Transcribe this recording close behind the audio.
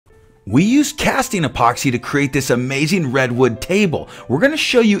We used casting epoxy to create this amazing redwood table. We're going to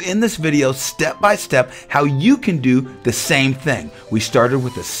show you in this video step by step how you can do the same thing. We started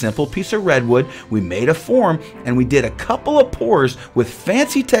with a simple piece of redwood, we made a form, and we did a couple of pours with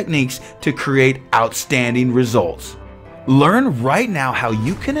fancy techniques to create outstanding results. Learn right now how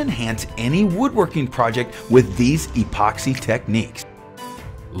you can enhance any woodworking project with these epoxy techniques.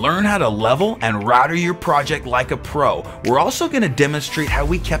 Learn how to level and router your project like a pro. We're also going to demonstrate how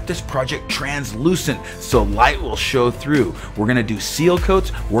we kept this project translucent so light will show through. We're going to do seal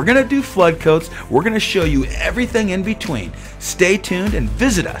coats, we're going to do flood coats, we're going to show you everything in between. Stay tuned and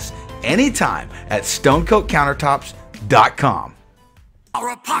visit us anytime at stonecoatcountertops.com.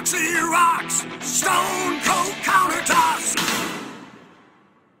 Our epoxy rocks, Stone Coat Countertops.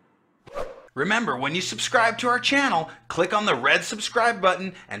 Remember, when you subscribe to our channel, click on the red subscribe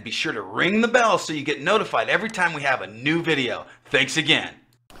button and be sure to ring the bell so you get notified every time we have a new video. Thanks again.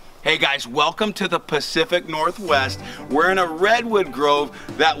 Hey guys, welcome to the Pacific Northwest. We're in a redwood grove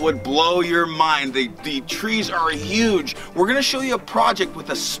that would blow your mind. The trees are huge. We're going to show you a project with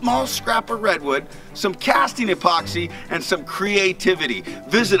a small scrap of redwood, some casting epoxy, and some creativity.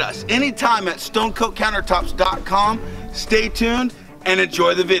 Visit us anytime at stonecoatcountertops.com. Stay tuned and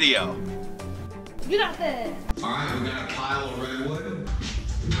enjoy the video. You got this. Alright, we got a pile of redwood.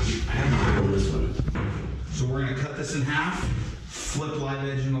 I have this one. So we're going to cut this in half, flip live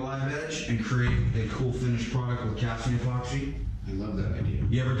edge into live edge, and create a cool finished product with casting epoxy. I love that idea.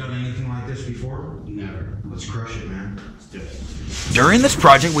 You ever done anything like this before? Never. Let's crush it, man. Let's do it. During this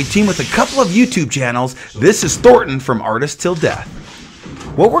project, we team with a couple of YouTube channels. This is Thornton from Artist Till Death.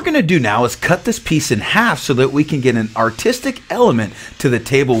 What we're going to do now is cut this piece in half so that we can get an artistic element to the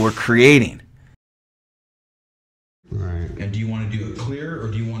table we're creating. Right. And do you want to do it clear or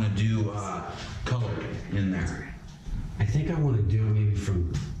do you want to do color in there? I think I want to do it maybe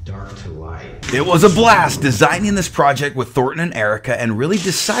from dark to light. It was a blast designing this project with Thornton and Erica and really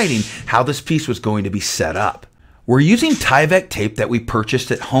deciding how this piece was going to be set up. We're using Tyvek tape that we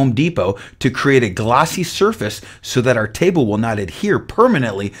purchased at Home Depot to create a glossy surface so that our table will not adhere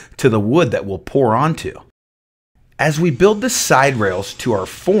permanently to the wood that we'll pour onto. As we build the side rails to our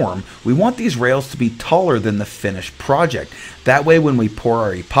form, we want these rails to be taller than the finished project. That way when we pour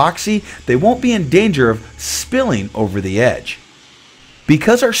our epoxy, they won't be in danger of spilling over the edge.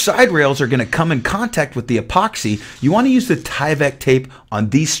 Because our side rails are going to come in contact with the epoxy, you want to use the Tyvek tape on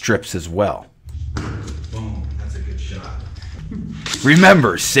these strips as well. Boom, that's a good shot.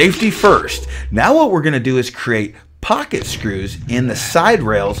 Remember, safety first. Now what we're going to do is create pocket screws in the side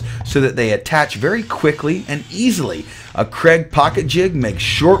rails so that they attach very quickly and easily. A Craig pocket jig makes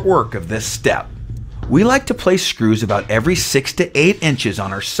short work of this step. We like to place screws about every 6 to 8 inches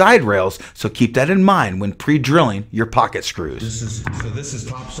on our side rails, so keep that in mind when pre-drilling your pocket screws. This is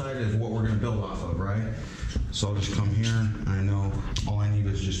top side is what we're going to build off of, right? So I'll just come here, and I know all I need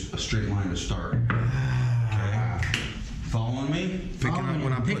is just a straight line to start. Okay. Following me? Picking up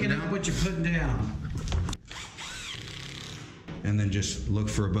what I'm putting down. What you're putting down. And then just look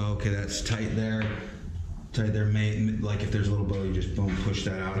for a bow. Okay, that's tight there. Tight there, mate. Like if there's a little bow, you just boom, push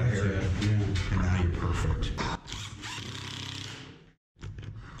that out of here. Yeah. And now you're perfect.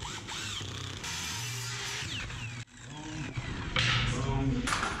 Boom.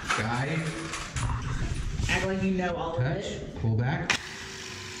 Guide. Act like you know all of Touch. it. Pull back.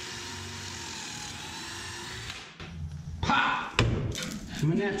 Pop!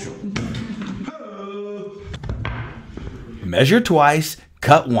 I'm a natural. Measure twice,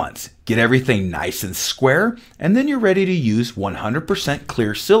 cut once. Get everything nice and square, and then you're ready to use 100%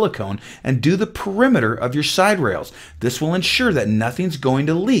 clear silicone and do the perimeter of your side rails. This will ensure that nothing's going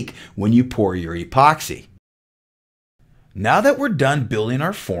to leak when you pour your epoxy. Now that we're done building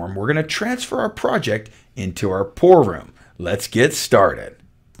our form, we're going to transfer our project into our pour room. Let's get started.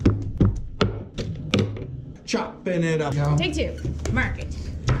 Chopping it up. Take two. Mark it.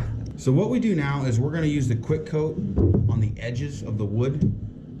 So what we do now is we're going to use the quick coat on the edges of the wood.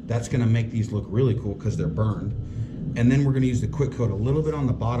 That's going to make these look really cool because they're burned. And then we're going to use the quick coat a little bit on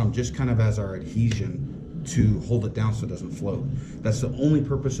the bottom just kind of as our adhesion to hold it down so it doesn't float. That's the only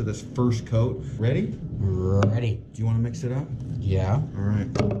purpose of this first coat. Ready? Ready. Do you want to mix it up? Yeah. All right.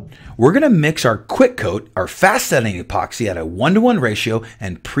 We're going to mix our quick coat, our fast setting epoxy at a 1-to-1 ratio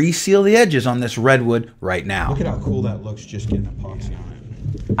and pre-seal the edges on this redwood right now. Look at how cool that looks just getting epoxy on it.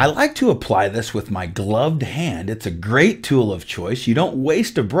 I like to apply this with my gloved hand. It's a great tool of choice. You don't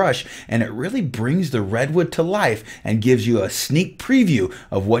waste a brush, and it really brings the redwood to life and gives you a sneak preview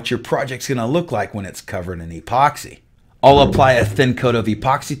of what your project's going to look like when it's covered in epoxy. I'll apply a thin coat of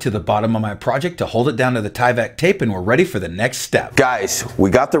epoxy to the bottom of my project to hold it down to the Tyvek tape, and we're ready for the next step. Guys, we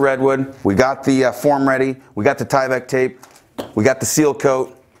got the redwood, we got the form ready, we got the Tyvek tape, we got the seal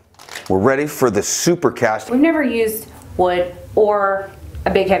coat. We're ready for the super cast. We've never used wood or a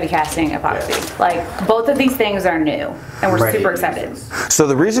big heavy casting epoxy. Like, both of these things are new, and we're super excited. So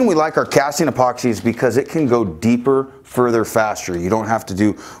the reason we like our casting epoxy is because it can go deeper, further, faster. You don't have to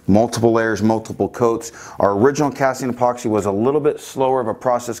do multiple layers, multiple coats. Our original casting epoxy was a little bit slower of a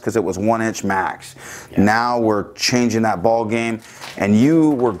process because it was 1 inch max. Yeah. Now we're changing that ball game, and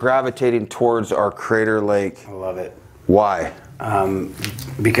you were gravitating towards our Crater Lake. I love it. Why?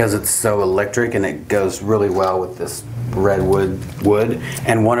 Because it's so electric and it goes really well with this redwood wood.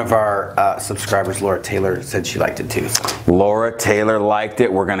 And one of our subscribers, Laura Taylor, said she liked it too. Laura Taylor liked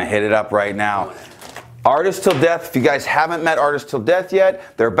it. We're gonna hit it up right now. Artists Till Death, if you guys haven't met Artists Till Death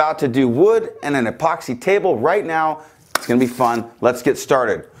yet, they're about to do wood and an epoxy table right now. It's gonna be fun. Let's get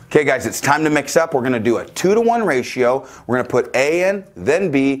started. Okay guys, it's time to mix up. We're gonna do a 2-to-1 ratio. We're gonna put A in, then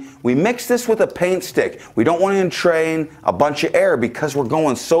B. We mix this with a paint stick. We don't want to entrain a bunch of air because we're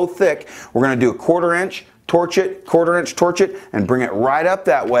going so thick. We're gonna do a 1/4 inch, torch it, 1/4 inch, torch it, and bring it right up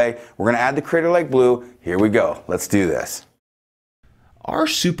that way. We're gonna add the Crater Lake Blue. Here we go, let's do this. Our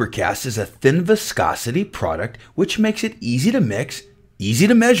Supercast is a thin viscosity product which makes it easy to mix, easy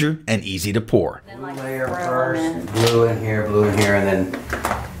to measure, and easy to pour. Blue layer first, blue in here, and then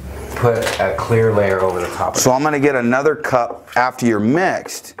put a clear layer over the top of it. So I'm gonna get another cup after you're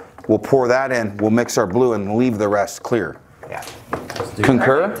mixed. We'll pour that in, we'll mix our blue and leave the rest clear. Yeah.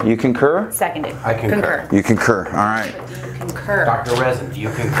 Concur? You concur? Seconded. I concur. You concur, all right. Concur. Dr. Resin, you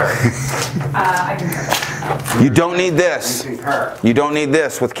concur. I concur. You don't need this. You concur. You don't need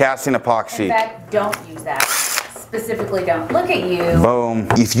this with casting epoxy. In fact, don't use that. Specifically don't. Look at you. Boom.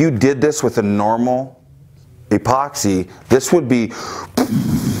 If you did this with a normal epoxy, this would be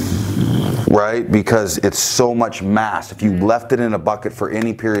right, because it's so much mass. If you left it in a bucket for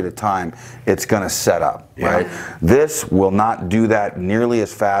any period of time, it's gonna set up, right? This will not do that nearly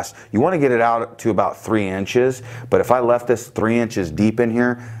as fast. You wanna get it out to about 3 inches, but if I left this 3 inches deep in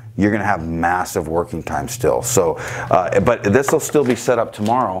here, you're gonna have massive working time still. So, but this will still be set up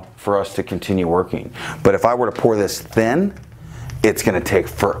tomorrow for us to continue working. But if I were to pour this thin, it's gonna take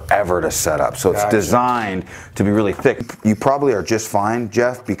forever to set up. So it's designed to be really thick. You probably are just fine,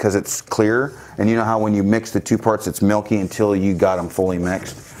 Jeff, because it's clear. And you know how when you mix the two parts, it's milky until you got them fully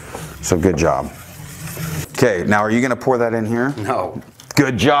mixed. So good job. Okay, now are you gonna pour that in here? No.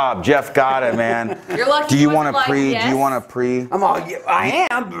 Good job, Jeff got it, man. You're lucky. Do you want to like, pre? yes. Do you want to pre? I'm all, I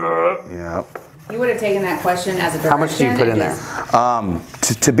am. Yeah. You would have taken that question as a direction. How much do you put in there?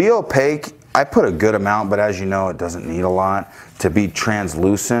 To be opaque, I put a good amount, but as you know, it doesn't need a lot. To be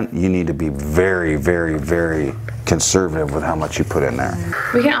translucent, you need to be very, very, very conservative with how much you put in there.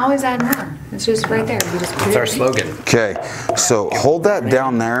 We can always add more. It's just right there. We just put It's it our in. slogan. Okay, so hold that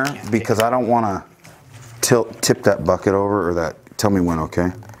down there because I don't want to tip that bucket over or that. Tell me when,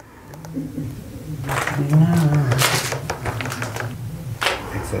 okay?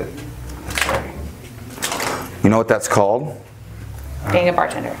 That's it. You know what that's called? Being a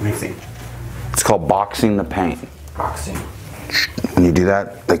bartender. Let me see. It's called boxing the paint. Boxing. When you do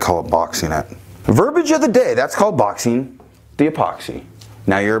that, they call it boxing it. Verbiage of the day, that's called boxing the epoxy.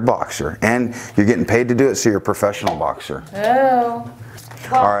 Now you're a boxer, and you're getting paid to do it, so you're a professional boxer. Oh.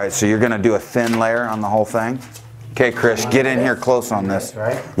 All right, so you're gonna do a thin layer on the whole thing? Okay, Chris, get in here close on this.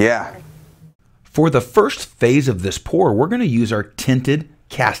 Right? Yeah. For the first phase of this pour, we're going to use our tinted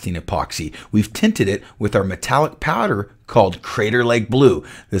casting epoxy. We've tinted it with our metallic powder called Crater Lake Blue.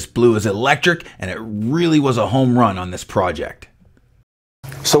 This blue is electric, and it really was a home run on this project.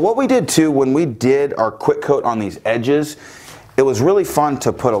 So what we did too, when we did our quick coat on these edges, it was really fun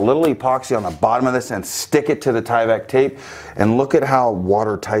to put a little epoxy on the bottom of this and stick it to the Tyvek tape, and look at how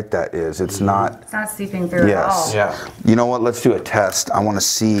watertight that is. It's not seeping through at all. Yeah. You know what? Let's do a test. I want to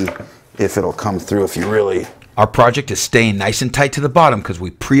see if it'll come through. If you really. Our project is staying nice and tight to the bottom because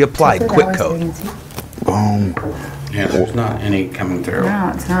we pre-applied quick coat. Boom. Yeah, there's not any coming through.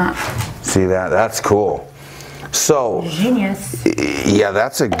 No, it's not. See that? That's cool. So, Genius. yeah,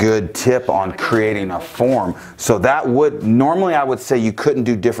 that's a good tip on creating a form. So that would, normally I would say you couldn't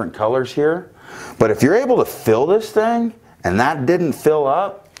do different colors here, but if you're able to fill this thing and that didn't fill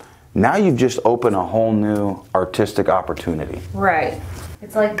up, now you've just opened a whole new artistic opportunity. Right.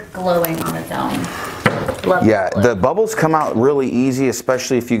 It's like glowing on its own. Love Yeah, it. the bubbles come out really easy,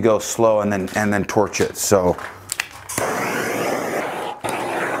 especially if you go slow and then torch it. So,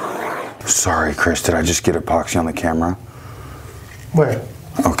 sorry, Chris, did I just get epoxy on the camera? Where?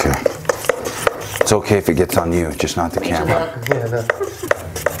 Okay. It's okay if it gets on you, just not the camera.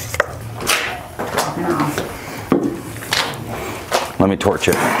 Let me torch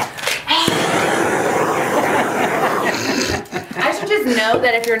it. I should just know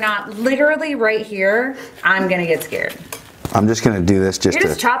that if you're not literally right here, I'm gonna get scared. I'm just gonna do this just You're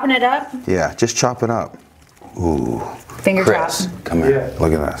just chopping it up? Yeah, just chop it up. Ooh. Finger Chris, chop. come here.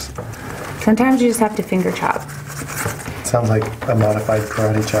 Look at this. Sometimes you just have to finger chop. Sounds like a modified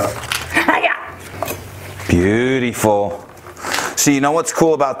karate chop. Yeah. Beautiful. See, you know what's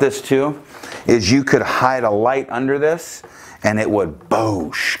cool about this too? Is you could hide a light under this and it would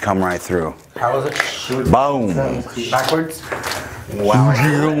boosh, come right through. How was it? Boom. Backwards? Wow.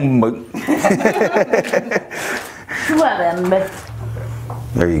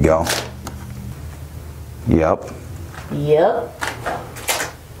 There you go. Yep. Yep.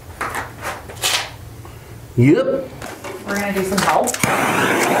 Yep. We're gonna do some help.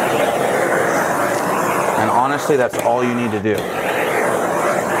 And honestly, that's all you need to do.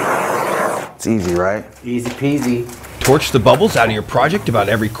 It's easy, right? Easy peasy. Torch the bubbles out of your project about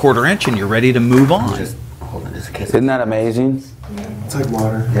every 1/4 inch and you're ready to move on. Just hold it, just a kiss. Isn't that amazing? It's like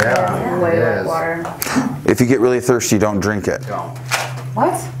water. Yeah. Way it like is. water. If you get really thirsty, don't drink it. Don't.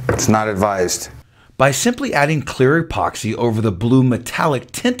 What? It's not advised. By simply adding clear epoxy over the blue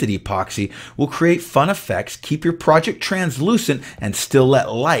metallic tinted epoxy will create fun effects, keep your project translucent, and still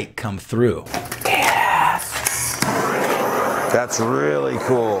let light come through. Yes! That's really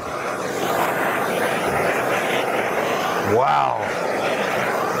cool. Wow.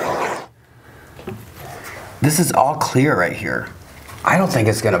 This is all clear right here. I don't think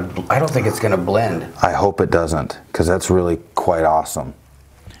it's gonna blend. I hope it doesn't, because that's really quite awesome.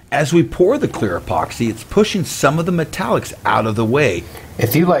 As we pour the clear epoxy, it's pushing some of the metallics out of the way.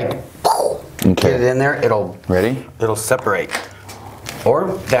 If you like get it in there, it'll separate.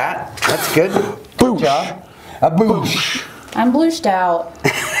 Or that's good. Good job. A boosh. I'm bluished out.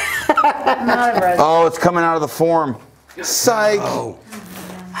 I'm out of resin. Oh, it's coming out of the form. Psych. Oh.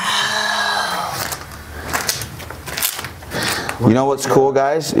 You know what's cool,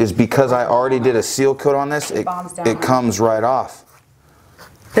 guys, is because I already did a seal coat on this, it comes right off.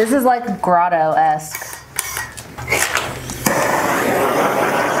 This is like grotto-esque. It's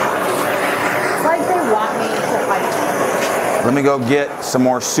like they want me to fight. Let me go get some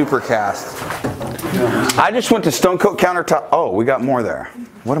more super cast. I just went to Stone Coat Countertop. Oh, we got more there.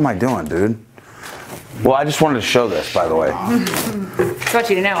 What am I doing, dude? Well, I just wanted to show this, by the way. Just want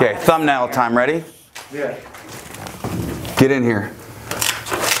you to know. Okay, thumbnail time. Ready? Yeah. Get in here.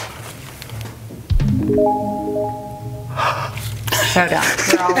 So done.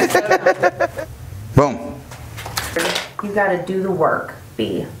 We're all so done. Boom. You gotta do the work,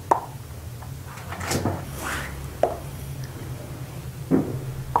 B.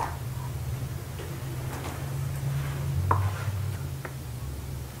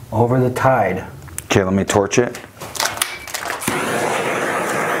 Over the tide. Okay, let me torch it.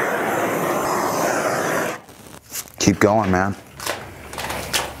 Keep going, man.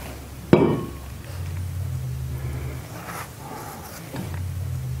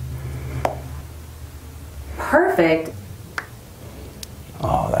 Perfect.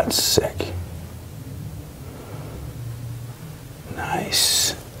 Oh, that's sick.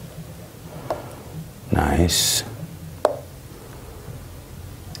 Nice. Nice.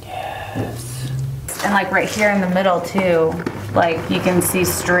 Yes. And like right here in the middle too, like you can see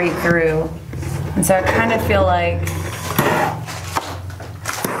straight through. And so I kind of feel like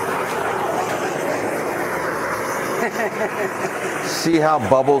See how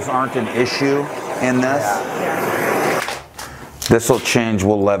bubbles aren't an issue in this? This will change,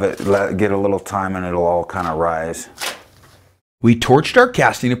 we'll get a little time and it'll all kind of rise. We torched our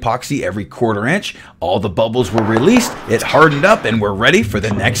casting epoxy every 1/4 inch, all the bubbles were released, it hardened up, and we're ready for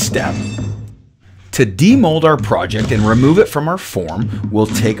the next step. To demold our project and remove it from our form, we'll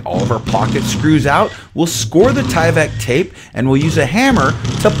take all of our pocket screws out, we'll score the Tyvek tape, and we'll use a hammer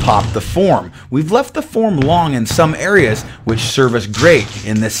to pop the form. We've left the form long in some areas, which serve us great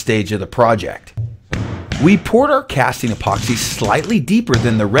in this stage of the project. We poured our casting epoxy slightly deeper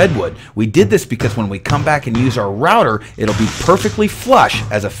than the redwood. We did this because when we come back and use our router, it'll be perfectly flush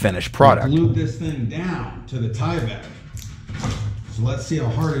as a finished product. Glued this thing down to the Tyvek. So let's see how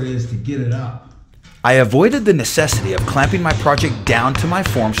hard it is to get it up. I avoided the necessity of clamping my project down to my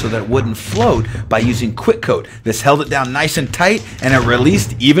form so that it wouldn't float by using Quick Coat. This held it down nice and tight and it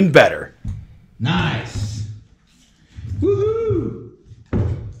released even better. Nice. Woohoo!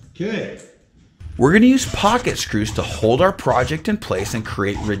 Okay. We're going to use pocket screws to hold our project in place and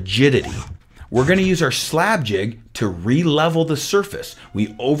create rigidity. We're going to use our slab jig to re-level the surface.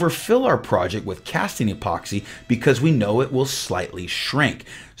 We overfill our project with casting epoxy because we know it will slightly shrink.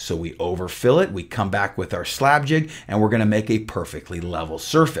 So we overfill it, we come back with our slab jig, and we're going to make a perfectly level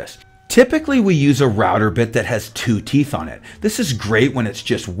surface. Typically we use a router bit that has 2 teeth on it. This is great when it's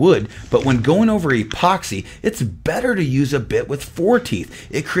just wood, but when going over epoxy, it's better to use a bit with 4 teeth.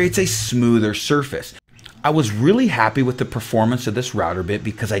 It creates a smoother surface. I was really happy with the performance of this router bit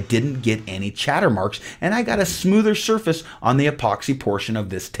because I didn't get any chatter marks and I got a smoother surface on the epoxy portion of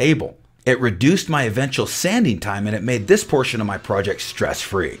this table. It reduced my eventual sanding time and it made this portion of my project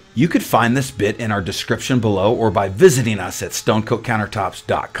stress-free. You could find this bit in our description below or by visiting us at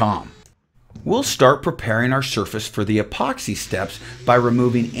stonecoatcountertops.com. We'll start preparing our surface for the epoxy steps by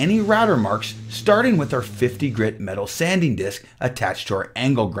removing any router marks, starting with our 50 grit metal sanding disc attached to our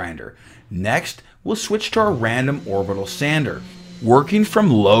angle grinder. Next, we'll switch to our random orbital sander. Working from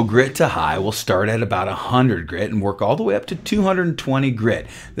low grit to high, we'll start at about 100 grit and work all the way up to 220 grit.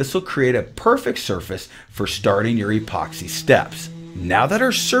 This will create a perfect surface for starting your epoxy steps. Now that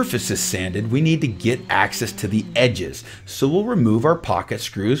our surface is sanded, we need to get access to the edges. So we'll remove our pocket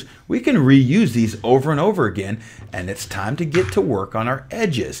screws. We can reuse these over and over again, and it's time to get to work on our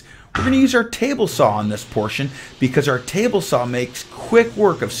edges. We're going to use our table saw on this portion because our table saw makes quick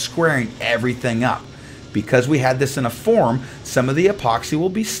work of squaring everything up. Because we had this in a form, some of the epoxy will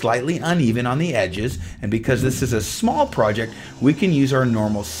be slightly uneven on the edges, and because this is a small project, we can use our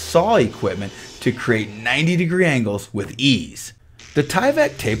normal saw equipment to create 90-degree angles with ease. The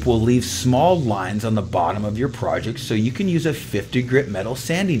Tyvek tape will leave small lines on the bottom of your project, so you can use a 50 grit metal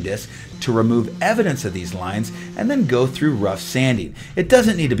sanding disc to remove evidence of these lines and then go through rough sanding. It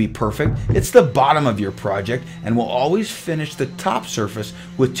doesn't need to be perfect, it's the bottom of your project, and we'll always finish the top surface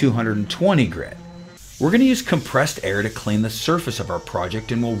with 220 grit. We're going to use compressed air to clean the surface of our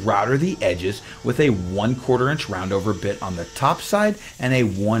project, and we'll router the edges with a 1/4 inch roundover bit on the top side and a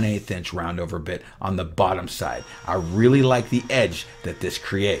 1/8 inch roundover bit on the bottom side. I really like the edge that this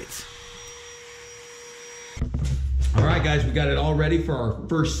creates. All right, guys, we got it all ready for our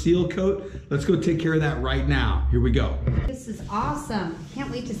first seal coat. Let's go take care of that right now. Here we go. This is awesome. Can't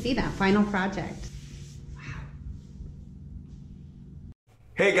wait to see that final project.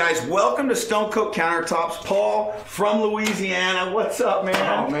 Hey guys, welcome to Stone Coat Countertops. Paul from Louisiana. What's up, man?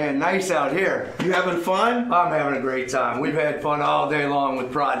 Oh man, nice out here. You having fun? I'm having a great time. We've had fun all day long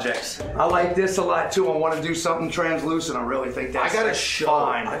with projects. I like this a lot too. I want to do something translucent. I really think that's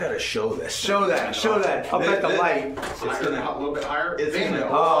fine. I gotta show this. Show that. Up at the light. It's gonna help a little bit higher. It's gonna,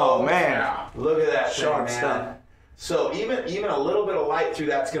 Oh man. Yeah. look at that Sharp thing, stuff. man. So even a little bit of light through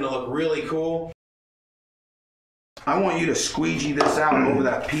that's gonna look really cool. I want you to squeegee this out over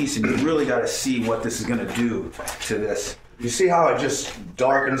that piece, and you really got to see what this is going to do to this. You see how it just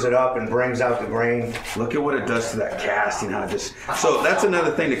darkens it up and brings out the grain? Look at what it does to that casting. How it just, so that's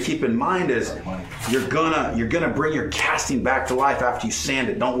another thing to keep in mind is you're gonna bring your casting back to life after you sand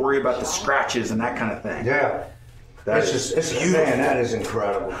it. Don't worry about the scratches and that kind of thing. Yeah. It's beautiful. Man, that is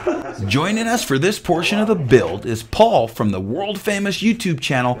incredible. Joining us for this portion of the build is Paul from the world famous YouTube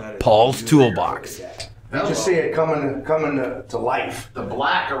channel Paul's Toolbox. You just see it coming to life. The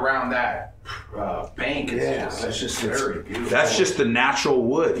black around that bank is just very beautiful. That's just the natural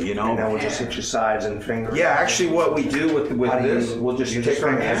wood, you know. And then we'll just hit your sides and fingers. Yeah, actually what we do with this, we'll just take our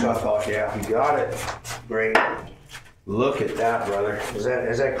hands. hand. I thought, yeah, you got it. Great. Look at that, brother. Is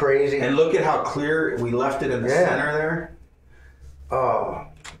that crazy? And look at how clear we left it in the center there. Oh.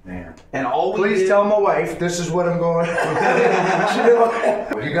 Man. And all Please tell my wife this is what I'm going. You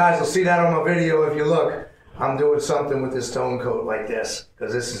guys will see that on my video if you look. I'm doing something with this tone coat like this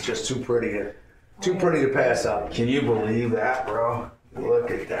because this is just too pretty to pass up. Can you believe that, bro?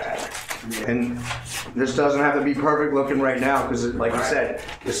 Look at that. And this doesn't have to be perfect looking right now because, like I said,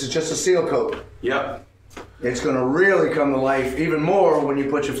 this is just a seal coat. Yep. It's going to really come to life even more when you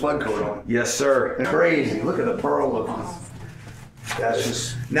put your flood coat on. Yes, sir. It's crazy. Look at the pearl look. That's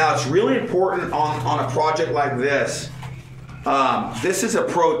just. Now it's really important on a project like this. This is a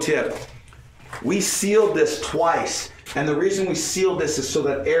pro tip. We sealed this twice, and the reason we sealed this is so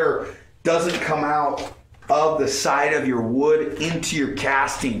that air doesn't come out of the side of your wood into your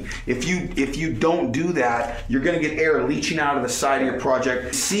casting. If you don't do that, you're going to get air leaching out of the side of your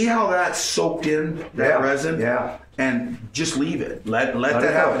project. See how that's soaked in, that resin? Yeah. And just leave it. Let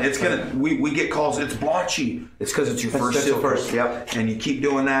that happen. It's gonna. We get calls. It's blotchy. It's because it's your first seal coat. Yep. And you keep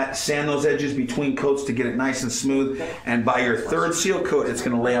doing that. Sand those edges between coats to get it nice and smooth. And by your third seal coat, it's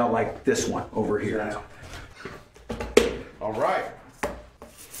gonna lay out like this one over here. All right.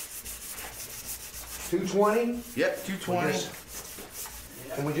 220. Yep, 220.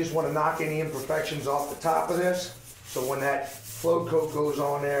 and we just want to knock any imperfections off the top of this. So when that float coat goes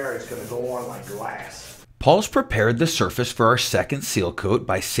on there, it's going to go on like glass. Paul's prepared the surface for our second seal coat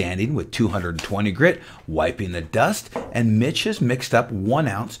by sanding with 220 grit, wiping the dust, and Mitch has mixed up 1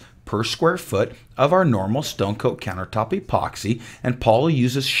 ounce per square foot of our normal stone coat countertop epoxy, and Paul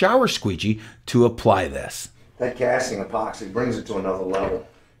uses shower squeegee to apply this. That casting epoxy brings it to another level.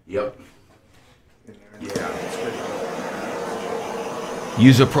 Yep. Yeah, that's good.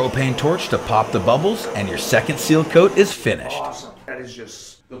 Use a propane torch to pop the bubbles, and your second seal coat is finished. Awesome. That is just...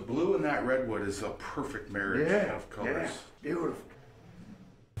 The blue and that redwood is a perfect marriage of colors. Yeah, beautiful.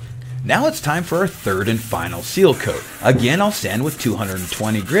 Now it's time for our third and final seal coat. Again, I'll sand with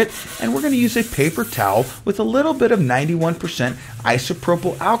 220 grit, and we're going to use a paper towel with a little bit of 91%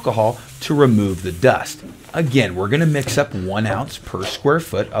 isopropyl alcohol to remove the dust. Again, we're going to mix up 1 ounce per square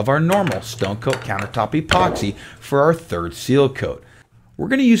foot of our normal stone coat countertop epoxy for our third seal coat. We're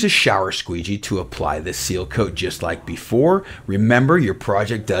going to use a shower squeegee to apply this seal coat just like before. Remember, your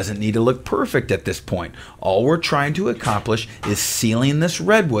project doesn't need to look perfect at this point. All we're trying to accomplish is sealing this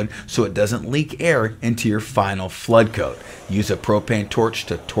redwood so it doesn't leak air into your final flood coat. Use a propane torch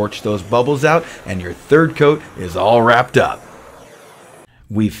to torch those bubbles out, and your third coat is all wrapped up.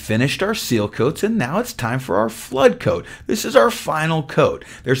 We've finished our seal coats, and now it's time for our flood coat. This is our final coat.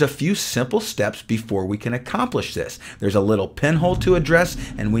 There's a few simple steps before we can accomplish this. There's a little pinhole to address,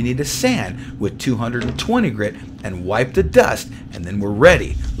 and we need to sand with 220 grit and wipe the dust, and then we're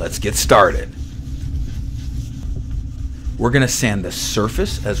ready. Let's get started. We're going to sand the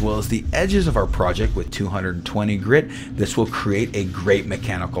surface as well as the edges of our project with 220 grit. This will create a great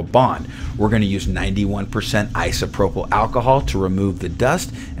mechanical bond. We're going to use 91% isopropyl alcohol to remove the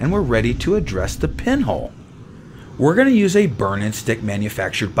dust, and we're ready to address the pinhole. We're going to use a burn-in stick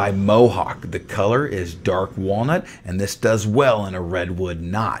manufactured by Mohawk. The color is dark walnut, and this does well in a redwood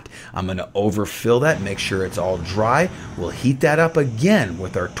knot. I'm going to overfill that, make sure it's all dry. We'll heat that up again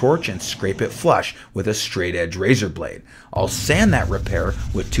with our torch and scrape it flush with a straight edge razor blade. I'll sand that repair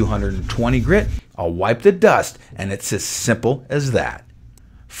with 220 grit. I'll wipe the dust, and it's as simple as that.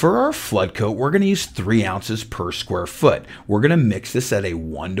 For our flood coat, we're going to use 3 ounces per square foot. We're going to mix this at a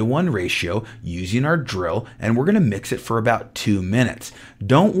 1-to-1 ratio using our drill, and we're going to mix it for about 2 minutes.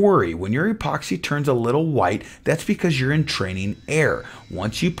 Don't worry, when your epoxy turns a little white, that's because you're entraining air.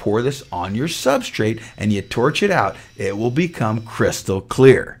 Once you pour this on your substrate and you torch it out, it will become crystal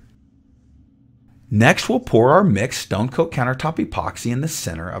clear. Next, we'll pour our mixed stone coat countertop epoxy in the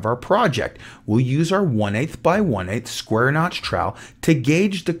center of our project. We'll use our 1/8 by 1/8 square notch trowel to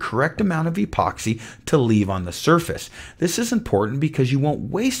gauge the correct amount of epoxy to leave on the surface. This is important because you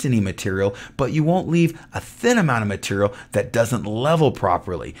won't waste any material, but you won't leave a thin amount of material that doesn't level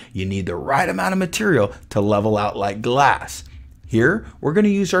properly. You need the right amount of material to level out like glass. Here, we're going to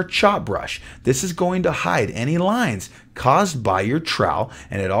use our chop brush. This is going to hide any lines caused by your trowel,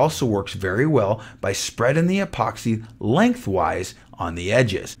 and it also works very well by spreading the epoxy lengthwise on the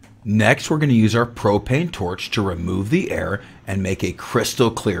edges. Next, we're going to use our propane torch to remove the air and make a crystal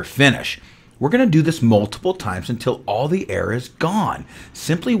clear finish. We're going to do this multiple times until all the air is gone.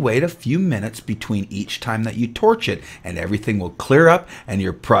 Simply wait a few minutes between each time that you torch it, and everything will clear up and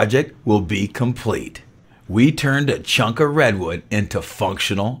your project will be complete. We turned a chunk of redwood into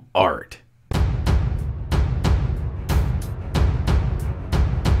functional art.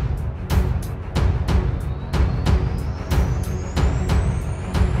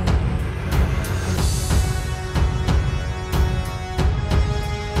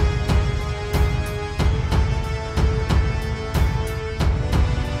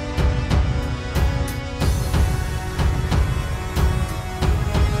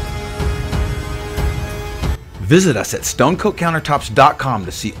 Visit us at stonecoatcountertops.com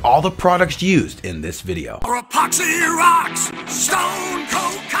to see all the products used in this video. Our epoxy rocks, Stone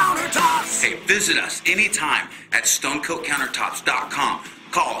Coat Countertops. Hey, visit us anytime at stonecoatcountertops.com.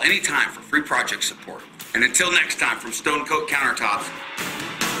 Call anytime for free project support. And until next time from Stone Coat Countertops,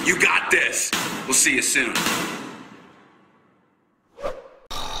 you got this. We'll see you soon.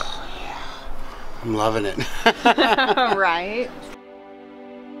 I'm loving it. Right?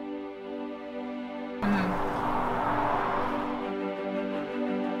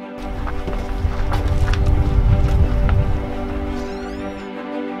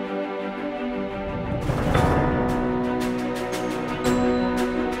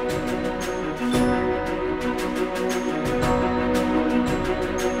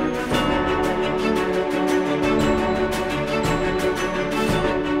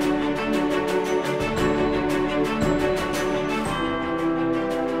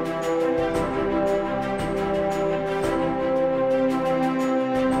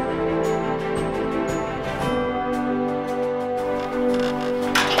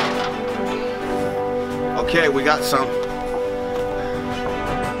 we got some.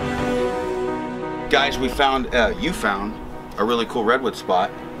 Guys, we found, you found a really cool redwood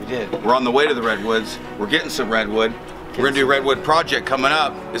spot. We did. We're on the way to the redwoods. We're getting some redwood. We're gonna do a redwood project coming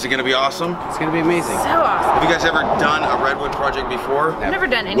up. Is it gonna be awesome? It's gonna be amazing. So awesome. Have you guys ever done a redwood project before? I've never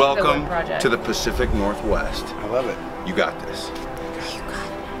done any of the wood projects. Welcome to the Pacific Northwest. I love it. You got this.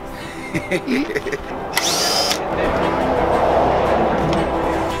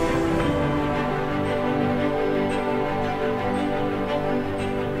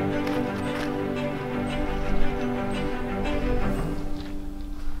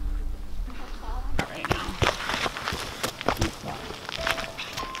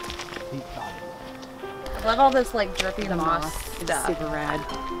 I love all this like drippy moss stuff. Super rad.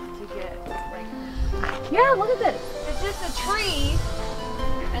 Yeah, look at this. It's just a tree,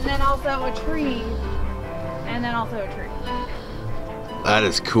 and then also a tree, and then also a tree. That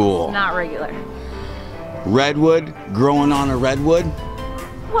is cool. Not regular. Redwood, growing on a redwood.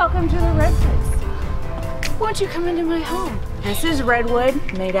 Welcome to the redwoods. Won't you come into my home? This is redwood,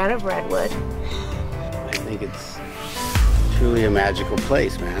 made out of redwood. I think it's truly a magical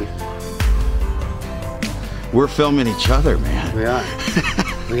place, man. We're filming each other, man. We are.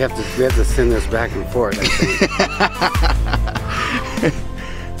 we have to send this back and forth, I think.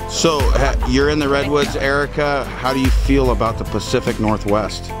 So, you're in the redwoods, Erica. How do you feel about the Pacific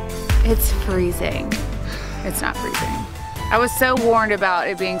Northwest? It's freezing. It's not freezing. I was so warned about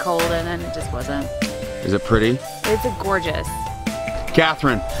it being cold, and then it just wasn't. Is it pretty? It's gorgeous.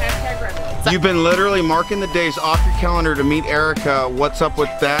 Catherine, you've been literally marking the days off your calendar to meet Erica. What's up with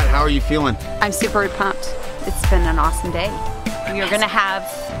that? How are you feeling? I'm super pumped. It's been an awesome day. You're gonna have,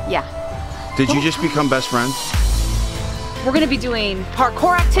 yeah. Did you just become best friends? We're gonna be doing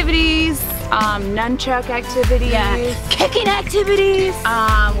parkour activities, nunchuck activities, kicking activities.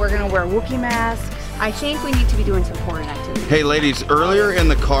 We're gonna wear Wookiee masks. I think we need to be doing some pouring activities. Hey ladies, earlier in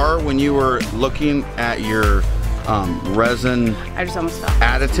the car when you were looking at your resin I just almost fell.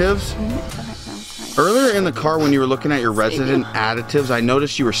 additives, earlier in the car when you were looking at your resin additives, I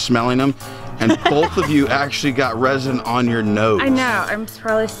noticed you were smelling them, and both of you actually got resin on your nose. I know, I'm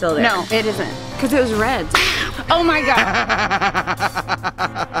probably still there. No, it isn't, because it was red. Oh my god.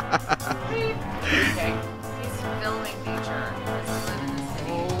 Okay. He's filming nature.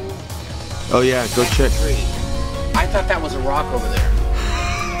 Oh yeah, go check. I thought that was a rock over there.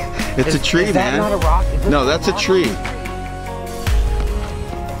 It's a tree, is that man. not a rock? No, that's a tree.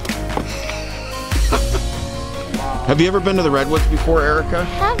 Have you ever been to the redwoods before, Erica? I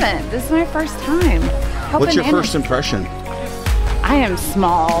haven't. This is my first time. What's your first impression? I am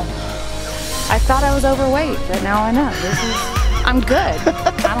small. I thought I was overweight, but now I know. I'm good.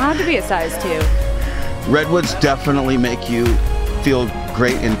 I don't have to be a size 2. Redwoods definitely make you feel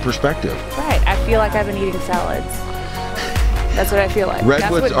great in perspective. Right. I feel like I've been eating salads. That's what I feel like.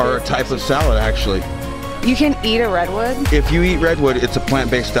 Redwoods are a type of salad, actually. You can eat a redwood? If you eat redwood, it's a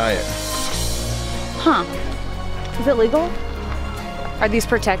plant-based diet. Huh. Is it legal? Are these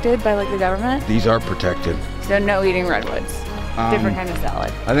protected by like the government? These are protected. So no eating redwoods. Different kind of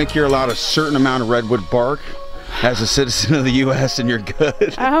salad. I think you're allowed a certain amount of redwood bark as a citizen of the U.S. and you're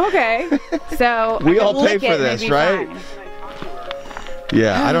good. Oh, okay. So we all pay for this, right? Fine.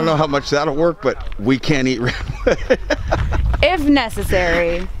 Yeah, I don't know how much that'll work, but we can't eat redwood. If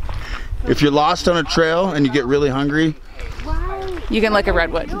necessary. If you're lost on a trail and you get really hungry, you can lick a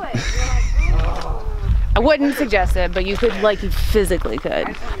redwood. I wouldn't suggest it, but you could, like, you physically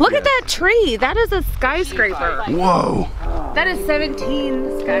could. Look at that tree. That is a skyscraper. Whoa. That is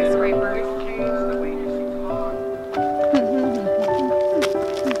 17 skyscrapers.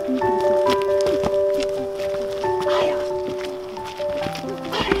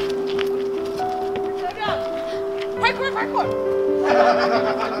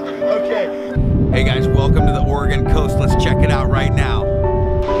 Okay. Hey guys, welcome to the Oregon coast. Let's check it out right now.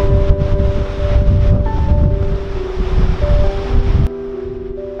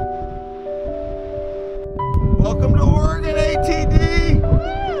 Welcome to Oregon, ATD!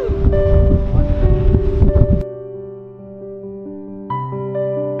 Woo!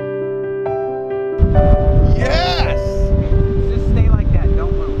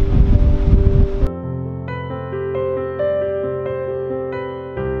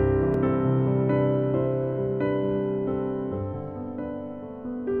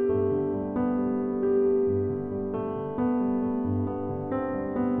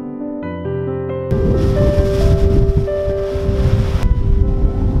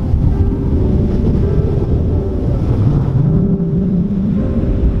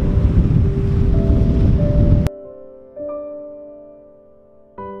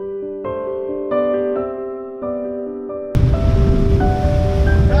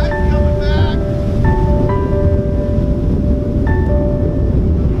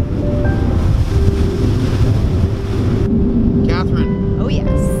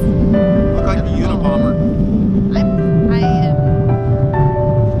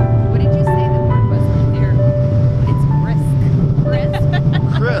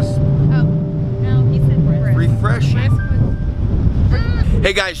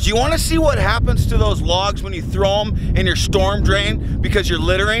 Hey guys, do you want to see what happens to those logs when you throw them in your storm drain because you're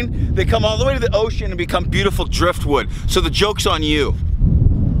littering? They come all the way to the ocean and become beautiful driftwood. So the joke's on you.